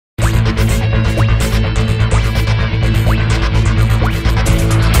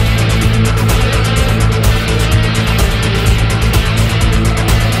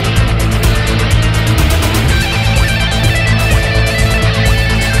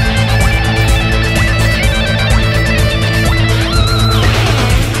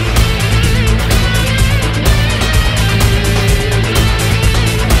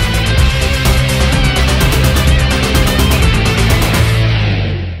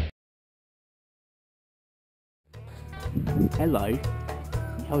Hello.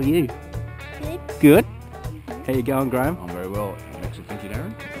 How are you? Good. Good? How you going, Graham? I'm very well. Excellent, thank you,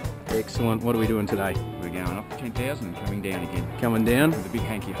 Darren. Excellent. What are we doing today? We're going up to 10,000 and coming down again. Coming down? With a big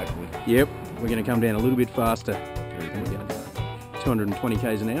hanky, hopefully. Yep. We're going to come down a little bit faster. Very good. 220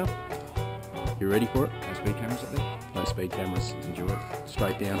 k's an hour. You ready for it? No speed cameras up there? No speed cameras. Enjoy it.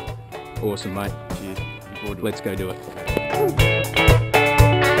 Straight down. Awesome, mate. Cheers. Looking forward to it. Let's go do it.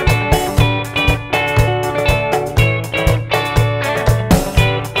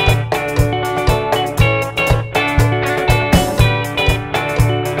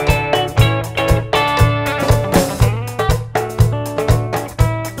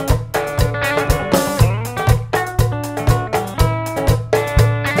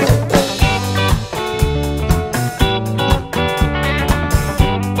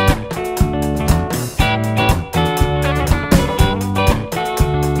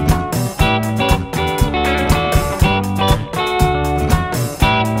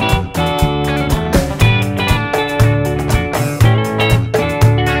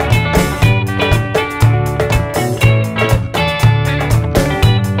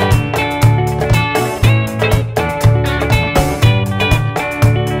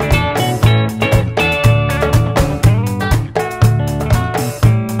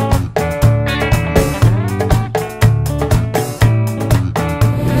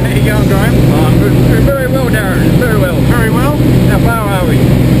 Very well, Darren. Very well. Very well. How far are we?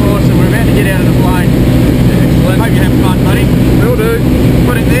 Awesome. We're about to get out of the plane. Excellent. Hope you have fun, buddy. Will do.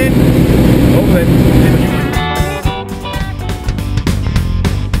 Put it there. All then.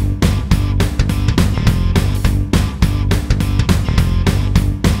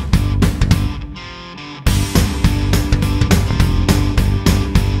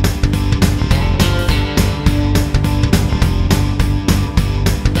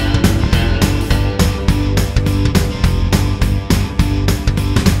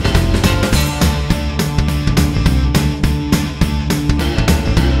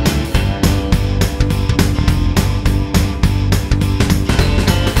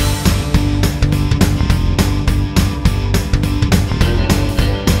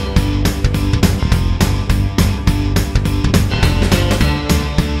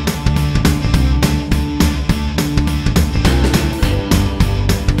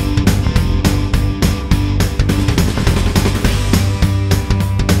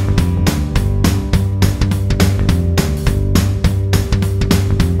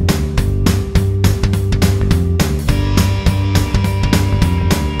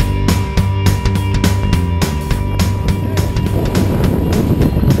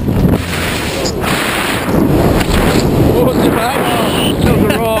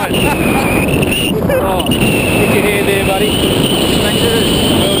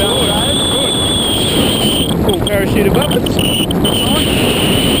 Parachute above it. It's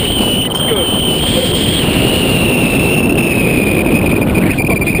good.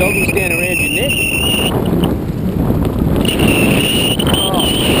 Pop your goggles down around your neck.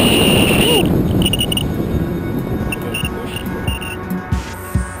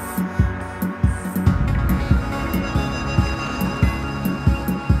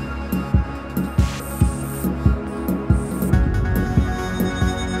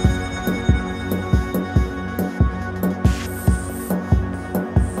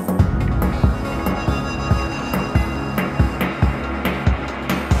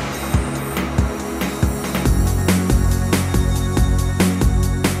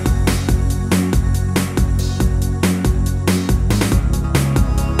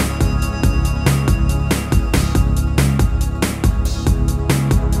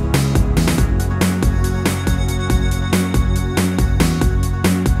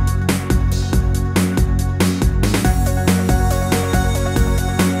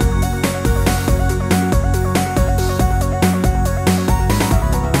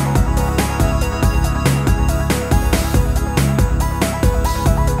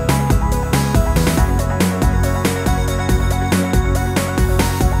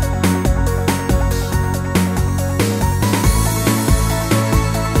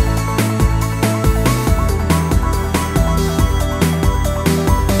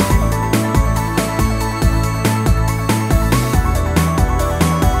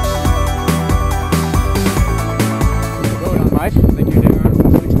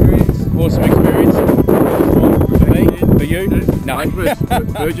 Awesome experience for me, for you. No,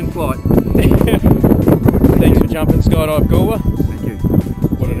 Virgin flight. Thanks for jumping Skydive Goolwa. Thank you.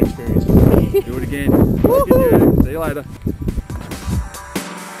 What an experience. Do it again. See you later.